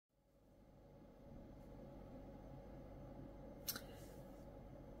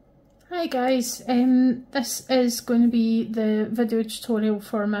Hi guys, this is going to be the video tutorial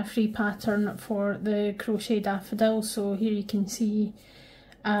for my free pattern for the crochet daffodil. So here you can see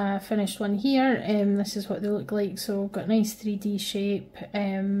a finished one here. This is what they look like, so got a nice 3D shape.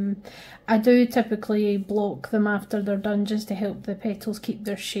 I do typically block them after they're done just to help the petals keep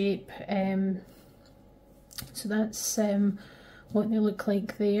their shape. So that's what they look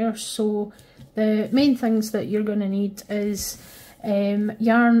like there. So the main things that you're going to need is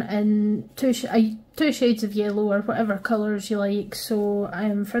yarn in two shades of yellow or whatever colours you like. So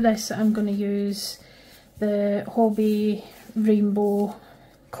for this I'm going to use the Hobby Rainbow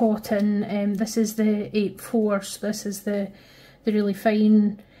Cotton. This is the 8/4, so this is the really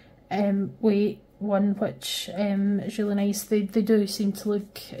fine weight one, which is really nice. They do seem to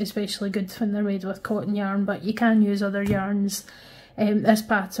look especially good when they're made with cotton yarn, but you can use other yarns. This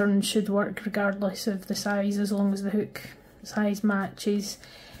pattern should work regardless of the size, as long as the hook size matches.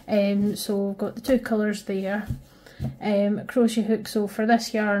 So we've got the two colours there. Crochet hook, so for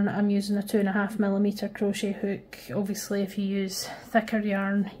this yarn I'm using a 2.5mm crochet hook. Obviously if you use thicker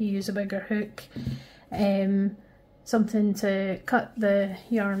yarn you use a bigger hook. Something to cut the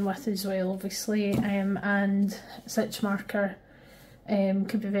yarn with as well, obviously, and stitch marker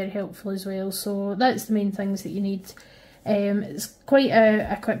could be very helpful as well. So that's the main things that you need. It's quite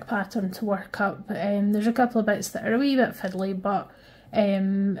a quick pattern to work up. There's a couple of bits that are a wee bit fiddly, but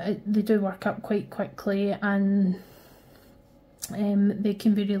they do work up quite quickly, and they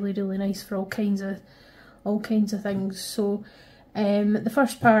can be really nice for all kinds of things. So the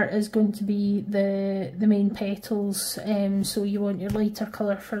first part is going to be the main petals. So you want your lighter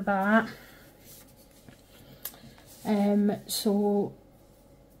colour for that. So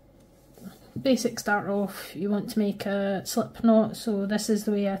basic start off, you want to make a slip knot. So this is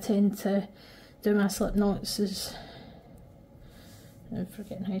the way I tend to do my slip knots. I'm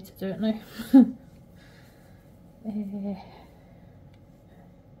forgetting how to do it now.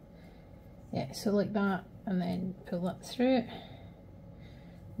 Yeah, so like that, and then pull that through.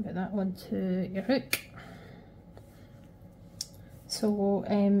 Put that onto your hook. So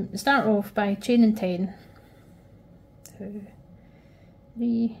start off by chaining 10. 2,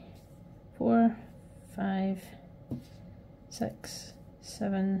 3, 4, 5, 6,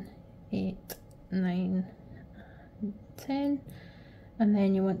 7, 8, 9, 10, and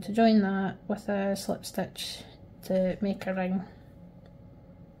then you want to join that with a slip stitch to make a ring.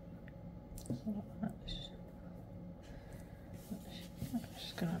 So I'm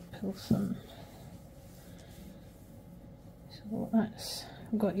just going to pull some. So that's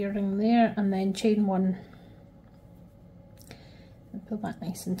got your ring there, and then chain 1. And pull that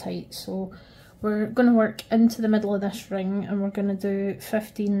nice and tight. So we're going to work into the middle of this ring, and we're going to do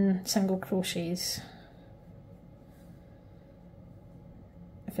 15 single crochets.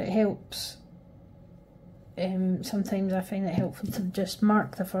 If it helps, sometimes I find it helpful to just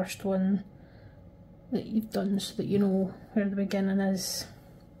mark the first one that you've done so that you know where the beginning is,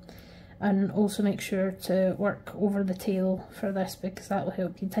 and also make sure to work over the tail for this, because that will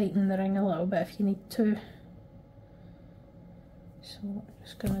help you tighten the ring a little bit if you need to. So I'm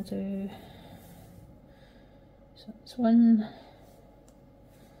just going to do, so it's 1,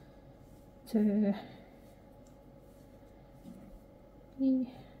 2, 3,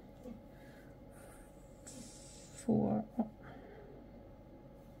 4,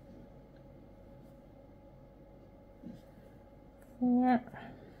 4,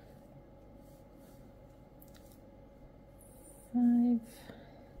 5,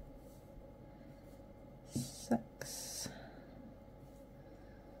 6,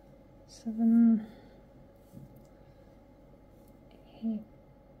 7, 8,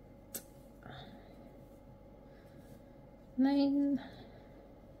 9,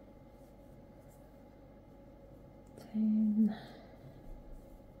 10,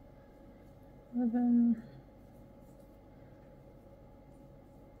 11,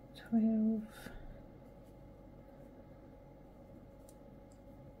 12,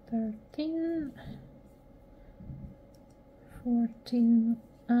 13, 14,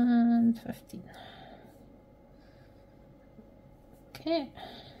 and 15. Okay,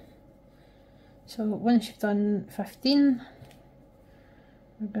 so once you've done 15,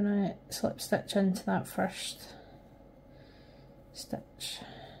 we're going to slip stitch into that first stitch.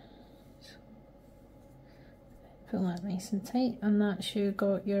 So pull that nice and tight, and that's you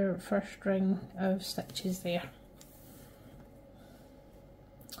got your first ring of stitches there.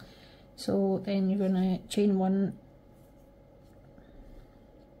 So then you're going to chain 1.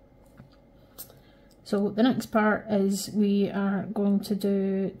 So the next part is we are going to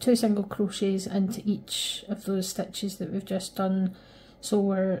do 2 single crochets into each of those stitches that we've just done. So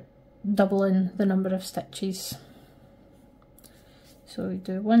we're doubling the number of stitches. So you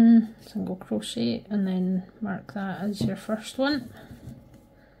do 1 single crochet and then mark that as your first one.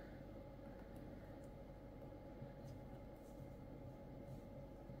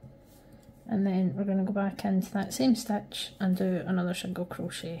 And then we're going to go back into that same stitch and do another single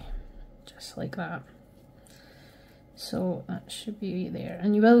crochet, just like that. So that should be there,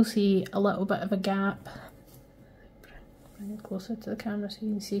 and you will see a little bit of a gap. Bring it closer to the camera so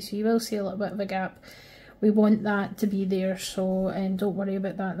you can see. So you will see a little bit of a gap. We want that to be there, so don't worry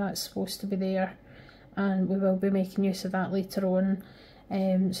about that. That's supposed to be there, and we will be making use of that later on.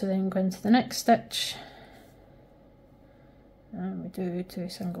 So then go into the next stitch. And we do 2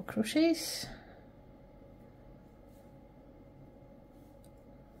 single crochets,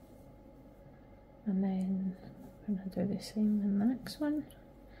 and then we're going to do the same in the next one.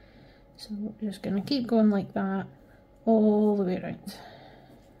 So we're just going to keep going like that all the way around.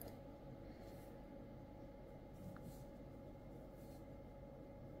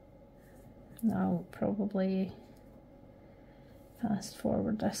 I'll probably fast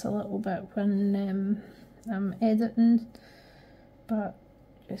forward this a little bit when I'm editing, but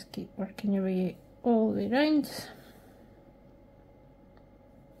just keep working your way all the way around.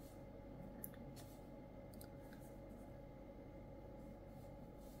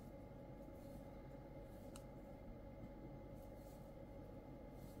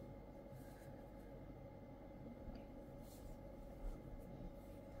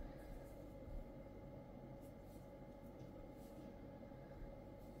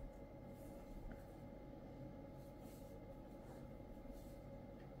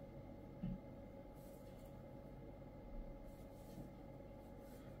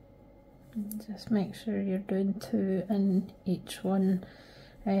 Just make sure you're doing 2 in each one.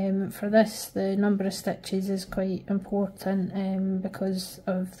 For this, the number of stitches is quite important because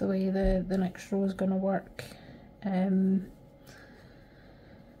of the way the next row is going to work.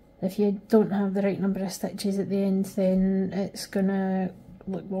 If you don't have the right number of stitches at the end, then it's going to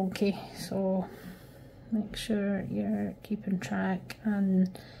look wonky, so make sure you're keeping track,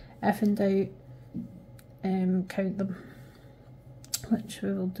 and if in doubt, count them, which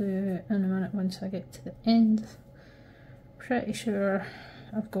we will do in a minute once I get to the end. Pretty sure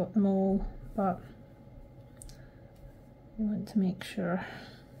I've got them all, but we want to make sure.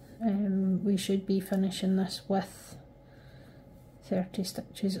 We should be finishing this with 30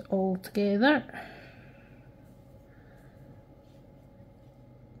 stitches all together.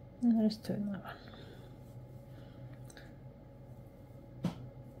 And there's 2 in that one.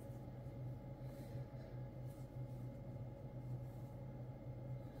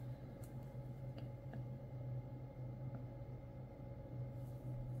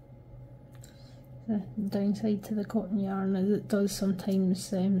 The downside to the cotton yarn is it does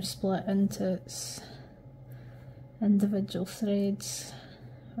sometimes split into its individual threads,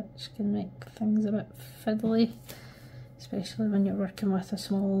 which can make things a bit fiddly, especially when you're working with a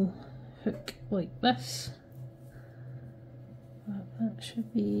small hook like this. But that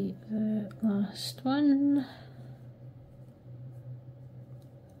should be the last one.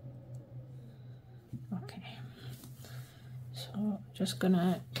 Okay. So just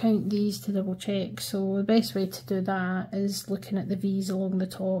gonna count these to double check. So the best way to do that is looking at the V's along the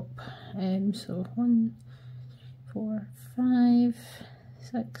top. So 1, 4, 5,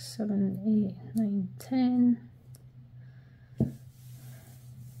 6, 7, 8, 9, 10,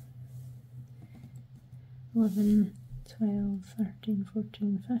 11, 12, 13,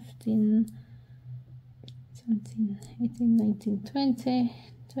 14, 15, 17, 18, 19, 20,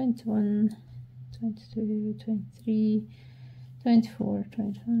 21, 22, 23, 24,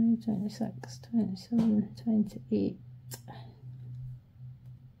 25, 26, 27, 28,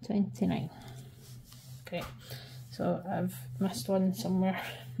 29. Okay, so I've missed one somewhere.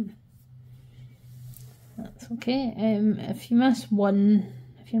 That's okay. If you miss one,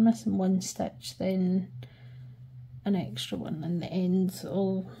 if you're missing one stitch, then an extra one in the end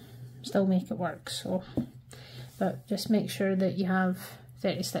will still make it work. So, but just make sure that you have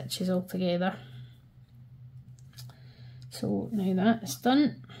 30 stitches all together. So now that's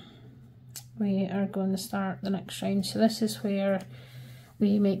done, we are going to start the next round. So this is where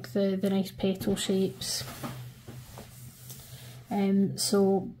we make the nice petal shapes.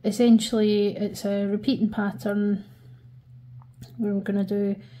 So essentially it's a repeating pattern where we're going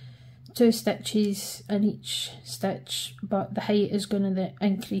to do 2 stitches in each stitch, but the height is going to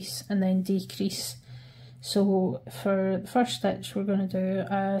increase and then decrease. So for the first stitch we're going to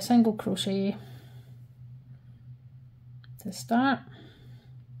do a single crochet to start,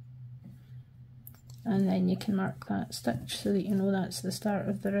 and then you can mark that stitch so that you know that's the start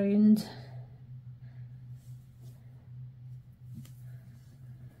of the round.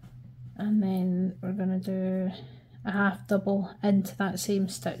 And then we're going to do a half double into that same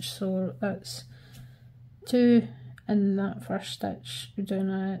stitch, so that's 2 in that first stitch. We're doing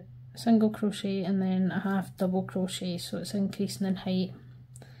a single crochet and then a half double crochet, so it's increasing in height.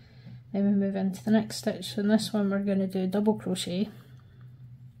 Then we move into the next stitch. So in this one we're going to do double crochet.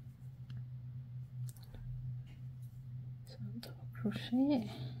 So double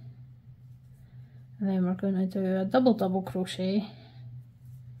crochet, and then we're going to do a double crochet,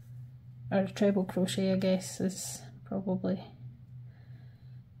 or treble crochet I guess is probably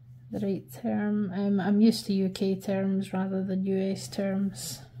the right term. I'm used to UK terms rather than US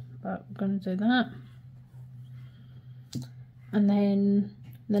terms, but we're going to do that. And then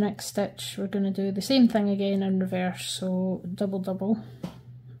the next stitch we're going to do the same thing again in reverse, so double.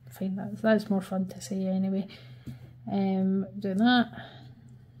 I find that's more fun to say anyway. Do that,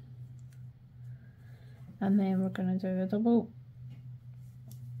 and then we're going to do a double,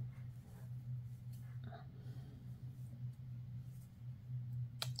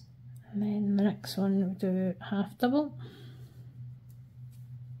 and then the next one we do half double,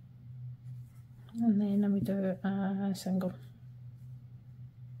 and then we do a single.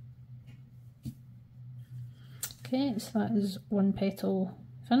 Okay, so that is one petal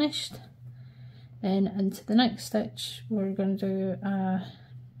finished. Then into the next stitch we're going to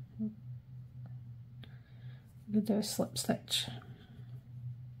do a slip stitch.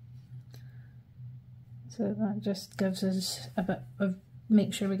 So that just gives us a bit of,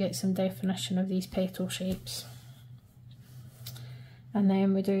 make sure we get some definition of these petal shapes. And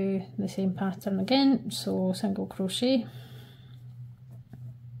then we do the same pattern again, so single crochet,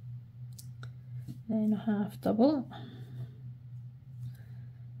 then a half double,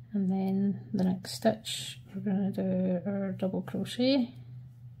 and then the next stitch we're going to do our double crochet,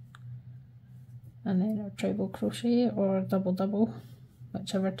 and then our treble crochet or double,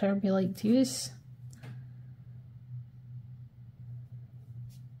 whichever term you like to use.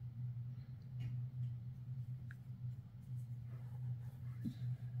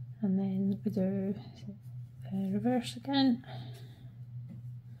 And then we do the reverse again.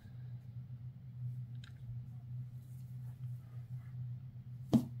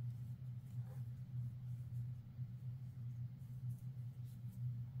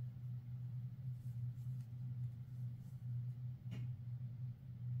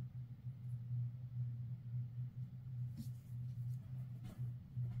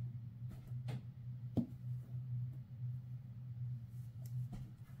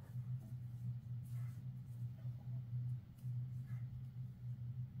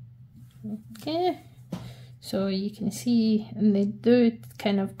 Okay, so you can see, and they do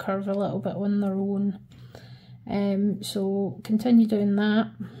kind of curve a little bit on their own, so continue doing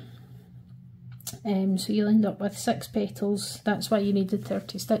that. So you'll end up with 6 petals. That's why you needed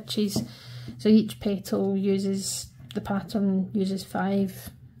 30 stitches. So each petal uses, the pattern uses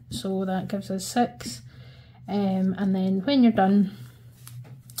 5, so that gives us 6. And then when you're done,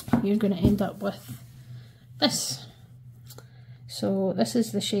 you're going to end up with this. So this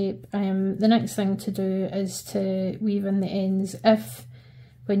is the shape. The next thing to do is to weave in the ends. If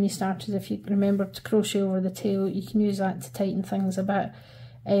when you started, if you remember to crochet over the tail, you can use that to tighten things a bit.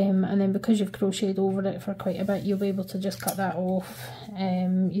 And then because you've crocheted over it for quite a bit, you'll be able to just cut that off.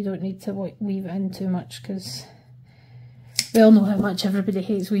 You don't need to weave it in too much, because we all know how much everybody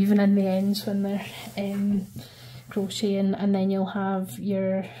hates weaving in the ends when they're crocheting. And then you'll have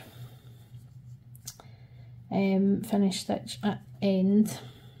your finished stitch at end.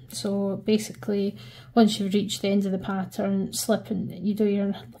 So basically once you've reached the end of the pattern, slip, and you do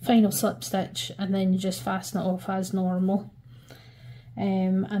your final slip stitch, and then you just fasten it off as normal.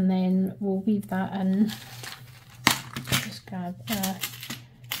 And then we'll weave that in. Just grab a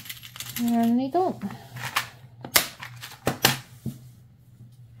yarn needle.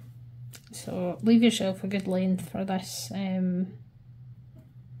 So leave yourself a good length for this.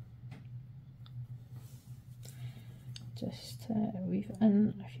 Just weave it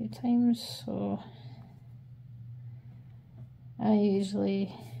in a few times. So I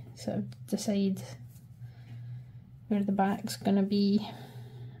usually sort of decide where the back's going to be,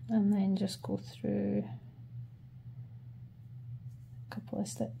 and then just go through a couple of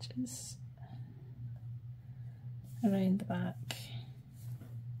stitches around the back,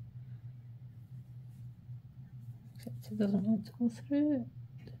 except it doesn't want to go through.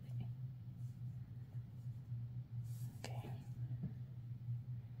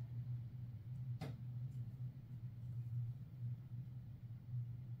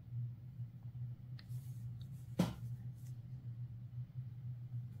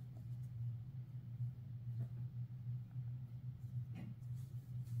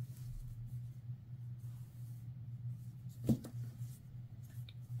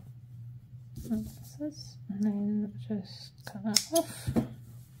 That's this, and then just cut that off.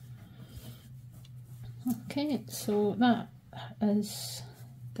 Okay, so that is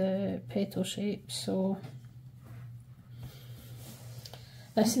the petal shape. So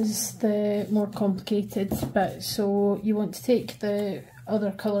this is the more complicated bit. So you want to take the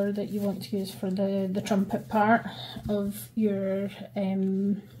other colour that you want to use for the trumpet part of your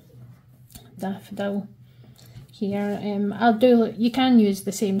daffodil here. You can use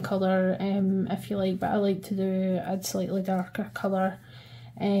the same colour if you like, but I like to add slightly darker colour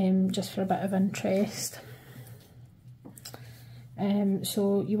just for a bit of interest.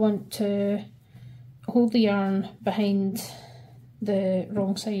 So you want to hold the yarn behind the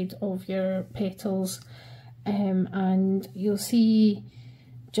wrong side of your petals, and you'll see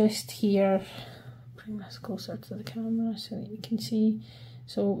just here, bring this closer to the camera so that you can see.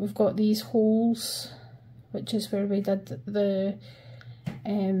 So we've got these holes, which is where we did the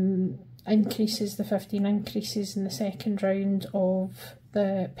increases, the 15 increases in the second round of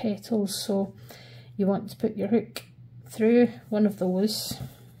the petals. So you want to put your hook through one of those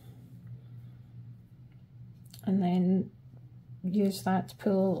and then use that to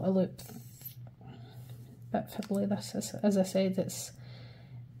pull a loop. Bit fiddly this is, as I said, it's a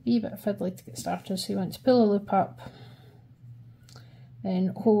wee bit fiddly to get started, so you want to pull a loop up,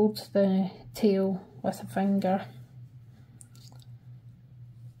 then hold the tail with a finger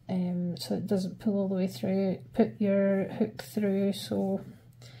so it doesn't pull all the way through. Put your hook through, so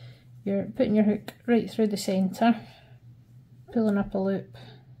you're putting your hook right through the centre, pulling up a loop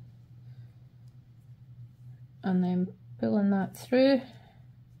and then pulling that through.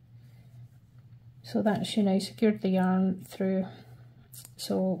 So that's you now secured the yarn through.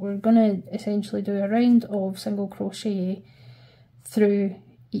 So we're going to essentially do a round of single crochet through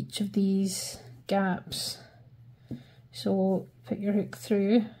each of these gaps. So put your hook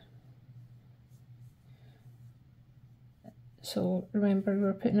through. So remember,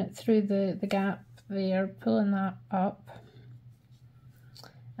 we're putting it through the gap there, pulling that up,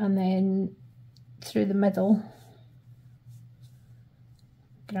 and then through the middle,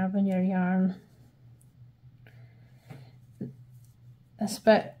 grabbing your yarn. This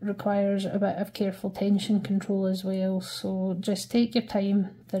bit requires a bit of careful tension control as well, so just take your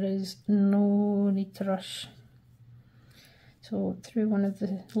time, there is no need to rush. So through one of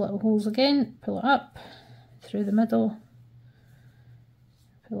the little holes again, pull it up, through the middle,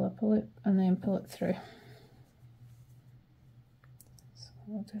 pull up a loop and then pull it through. So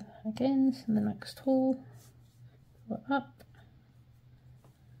we'll do that again, so in the next hole, pull it up,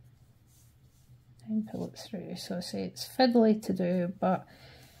 and pull it through. So I say it's fiddly to do, but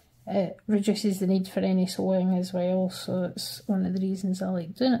it reduces the need for any sewing as well, so it's one of the reasons I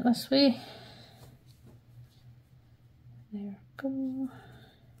like doing it this way. There we go.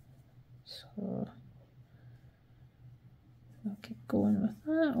 So I'll keep going with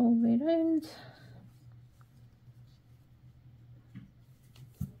that all the way around.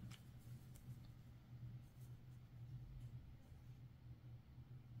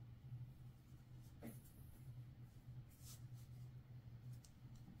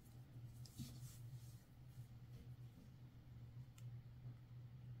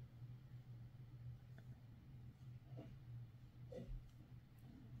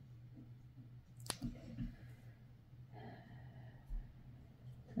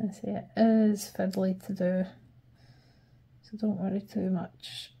 I say it is fiddly to do, so don't worry too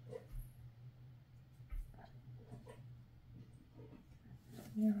much.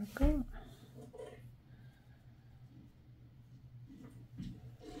 There we go.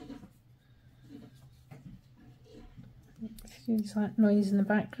 Excuse that noise in the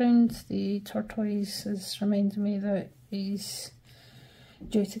background, the tortoise is reminding me that he's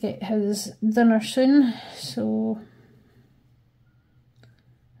due to get his dinner soon, so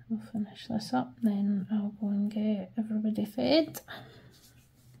we'll finish this up, then I'll go and get everybody fed.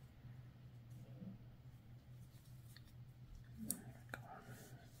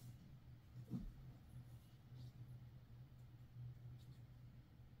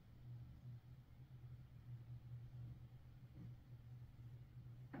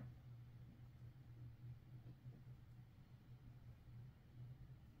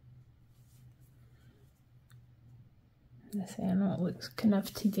 I know it looks kind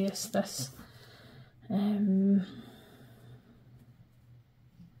of tedious, this.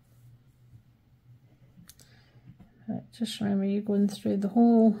 But just remember, you're going through the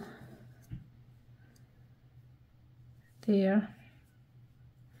hole there,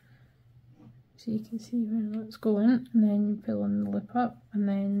 so you can see where it's going, and then you pull on the loop up, and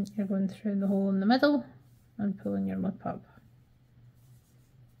then you're going through the hole in the middle and pulling your loop up.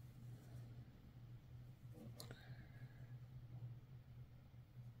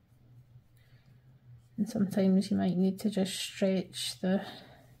 and sometimes you might need to just stretch the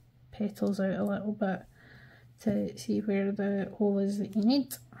petals out a little bit to see where the hole is that you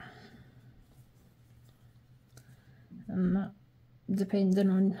need, and that depending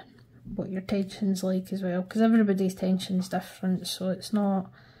on what your tension's like as well, because everybody's tension's different, so it's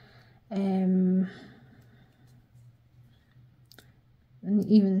not and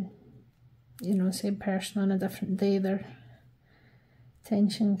even, you know, same person on a different day, their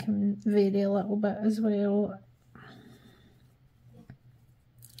tension can vary a little bit as well.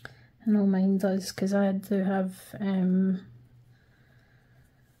 I know mine does, because I do have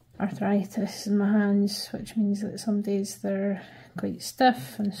arthritis in my hands, which means that some days they're quite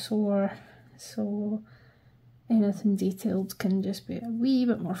stiff and sore, so anything detailed can just be a wee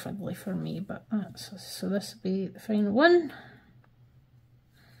bit more fiddly for me, but that's, so this will be the final one.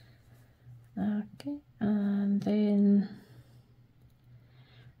 Okay, and then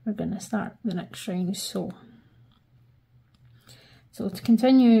we're going to start the next round. So to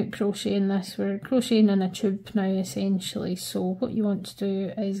continue crocheting this, we're crocheting in a tube now essentially. So what you want to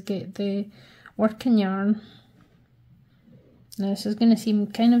do is get the working yarn. Now this is going to seem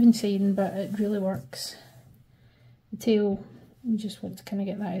kind of insane, but it really works. The tail, you just want to kind of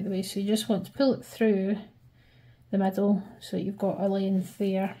get that out of the way, so you just want to pull it through the middle so that you've got a length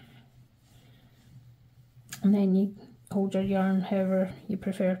there, and then you hold your yarn however you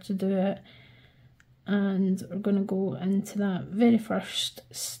prefer to do it, and we're going to go into that very first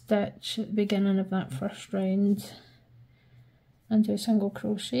stitch at the beginning of that first round and do a single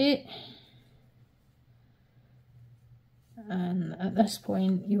crochet. And at this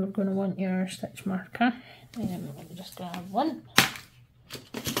point you are going to want your stitch marker. I'm just going to have one.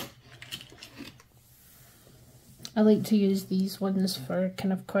 I like to use these ones for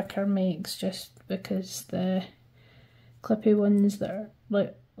kind of quicker makes, just because the clippy ones that are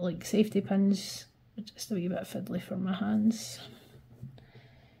like safety pins are just a wee bit fiddly for my hands.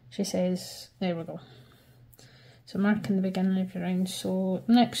 She says, there we go. So marking the beginning of your round. So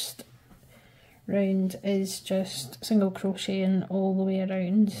next round is just single crocheting all the way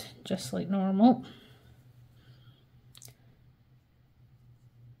around, just like normal.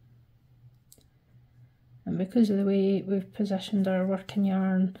 And because of the way we've positioned our working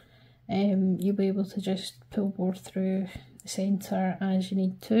yarn, you'll be able to just pull both through the centre as you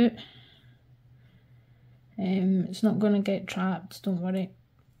need to. It's not going to get trapped, don't worry.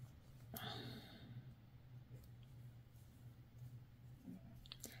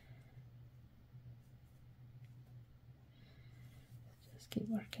 Just keep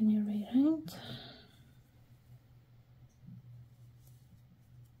working your way around.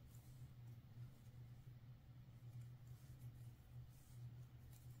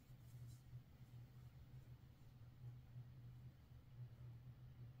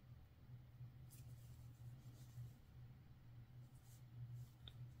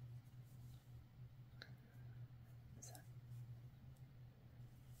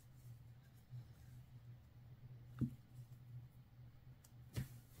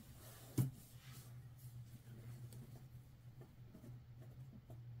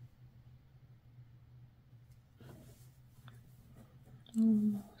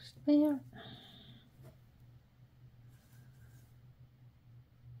 Almost there.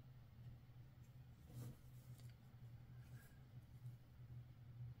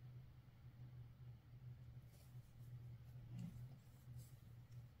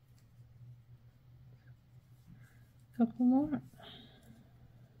 Couple more.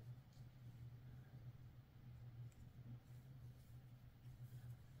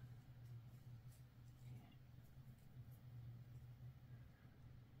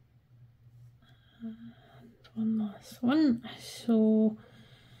 One last one. So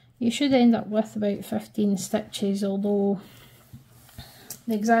you should end up with about 15 stitches, although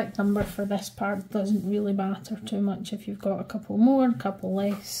the exact number for this part doesn't really matter too much. If you've got a couple more, a couple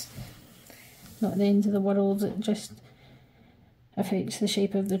less, not the end of the world. It just affects the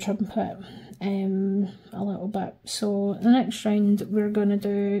shape of the trumpet a little bit. So the next round we're going to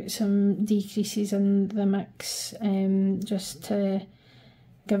do some decreases in the mix, just to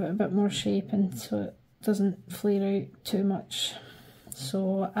give it a bit more shape and so it doesn't flare out too much.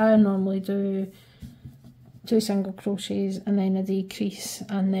 So I normally do 2 single crochets and then a decrease,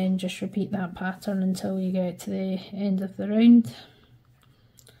 and then just repeat that pattern until you get to the end of the round.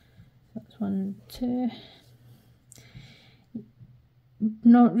 That's 1, 2.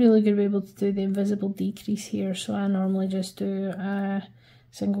 Not really going to be able to do the invisible decrease here, so I normally just do a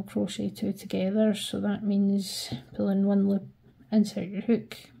single crochet 2 together. So that means pull in 1 loop, insert your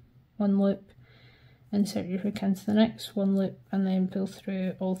hook, 1 loop, insert your hook into the next 1 loop, and then pull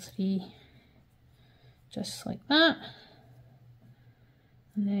through all 3 just like that,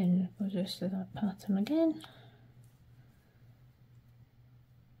 and then we'll just do that pattern again.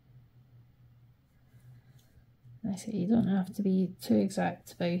 I say you don't have to be too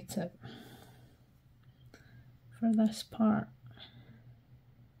exact about it for this part.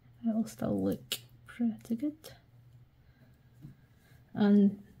 It'll still look pretty good.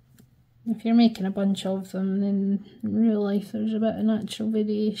 And if you're making a bunch of them, then in real life there's a bit of natural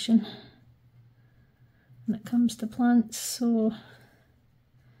variation when it comes to plants, so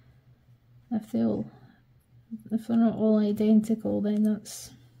if they're not all identical, then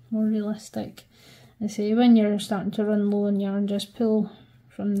that's more realistic. I say when you're starting to run low on yarn, just pull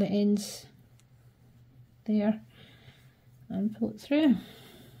from the ends there and pull it through.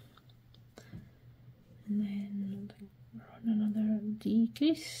 And then run another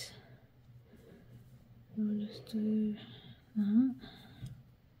decrease. We'll just do that.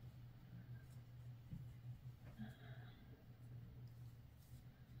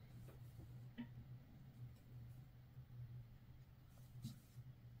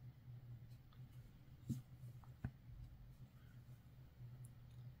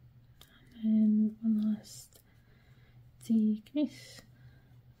 And one last decrease.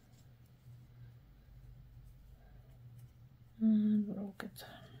 And we're all good.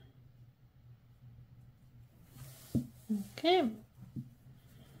 Okay.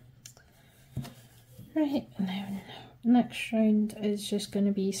 Right, and then next round is just going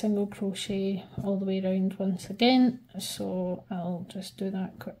to be single crochet all the way around once again. So I'll just do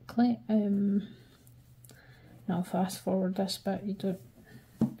that quickly. I'll fast forward this bit. You don't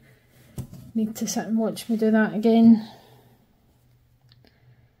need to sit and watch me do that again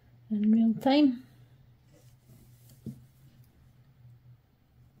in real time.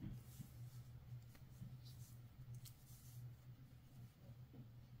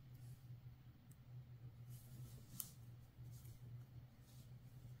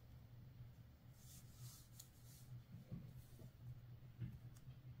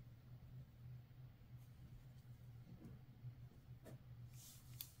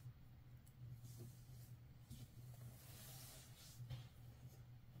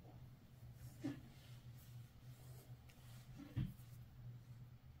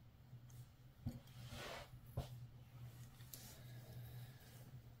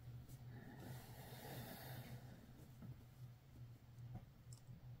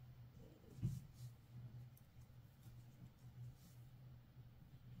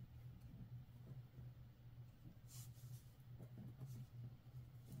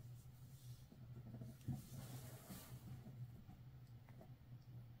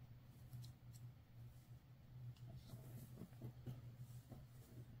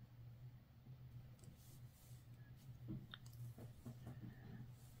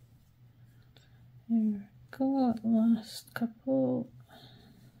 There we go, last couple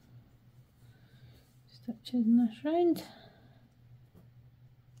stitches in this round.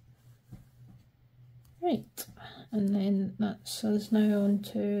 Right, and then that's us now on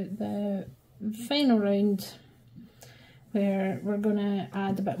to the final round where we're going to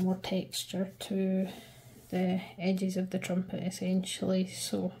add a bit more texture to the edges of the trumpet essentially.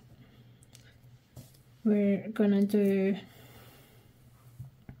 So we're going to do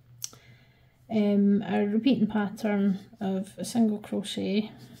a repeating pattern of a single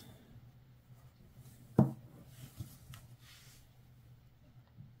crochet,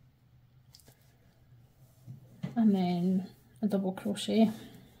 and then a double crochet,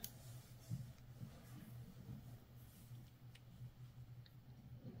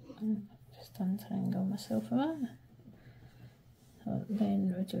 and just untangle myself a bit. So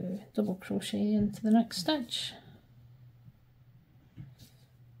then we do double crochet into the next stitch.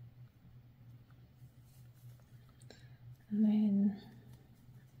 And then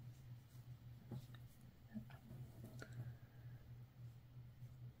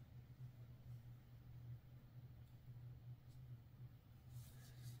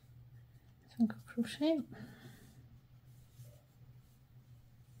single crochet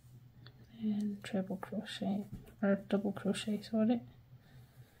and treble crochet, or double crochet, sorry.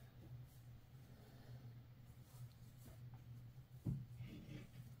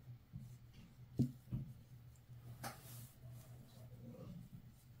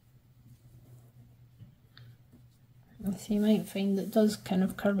 So you might find it does kind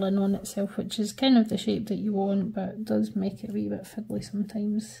of curl in on itself, which is kind of the shape that you want, but it does make it a wee bit fiddly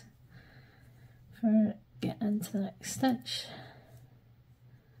sometimes for getting into the next stitch.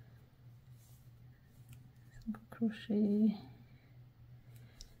 Single crochet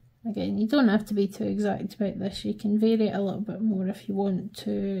Again, you don't have to be too exact about this, you can vary it a little bit more if you want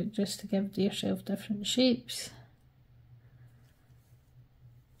to, just to give yourself different shapes.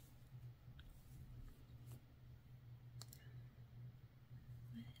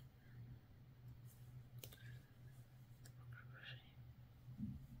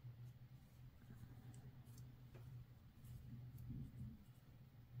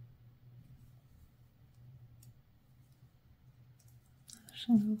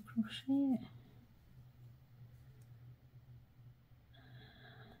 Single crochet,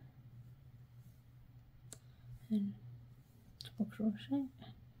 and double crochet,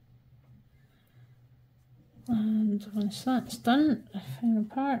 and once that's done, final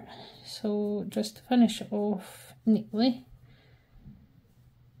part. So just to finish it off neatly,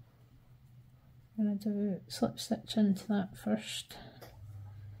 I'm going to do slip stitch into that first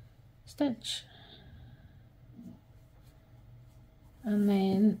stitch, and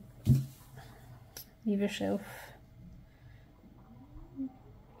then leave yourself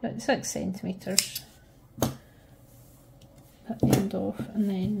about 6 centimetres at the end off, and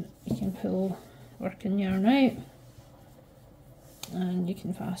then you can pull working yarn out and you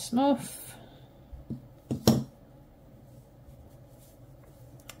can fasten off.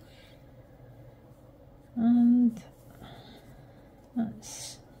 And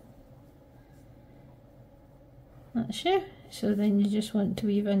that's you. So then you just want to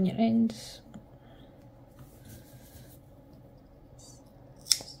weave in your ends.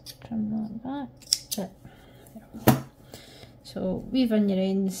 Trim that back. There we go. So weave in your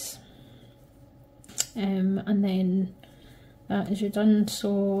ends, and then that is you done.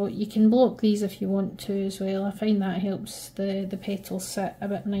 So you can block these if you want to as well. I find that helps the petals sit a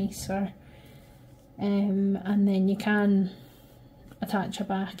bit nicer. And then you can attach a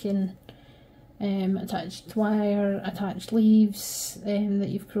backing, attached wire, attached leaves that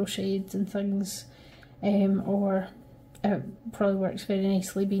you've crocheted and things, or it probably works very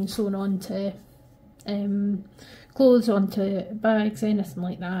nicely being sewn onto clothes, onto bags, anything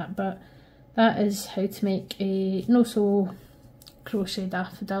like that. But that is how to make a no-sew crochet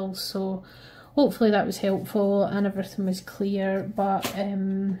daffodil. So hopefully that was helpful and everything was clear. But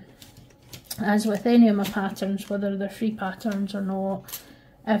as with any of my patterns, whether they're free patterns or not,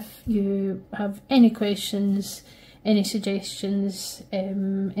 if you have any questions, any suggestions,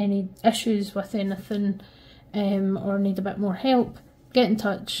 any issues with anything, or need a bit more help, get in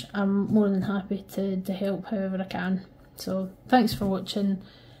touch. I'm more than happy to help however I can. So thanks for watching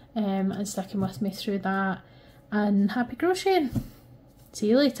and sticking with me through that, and happy crocheting. See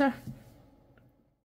you later.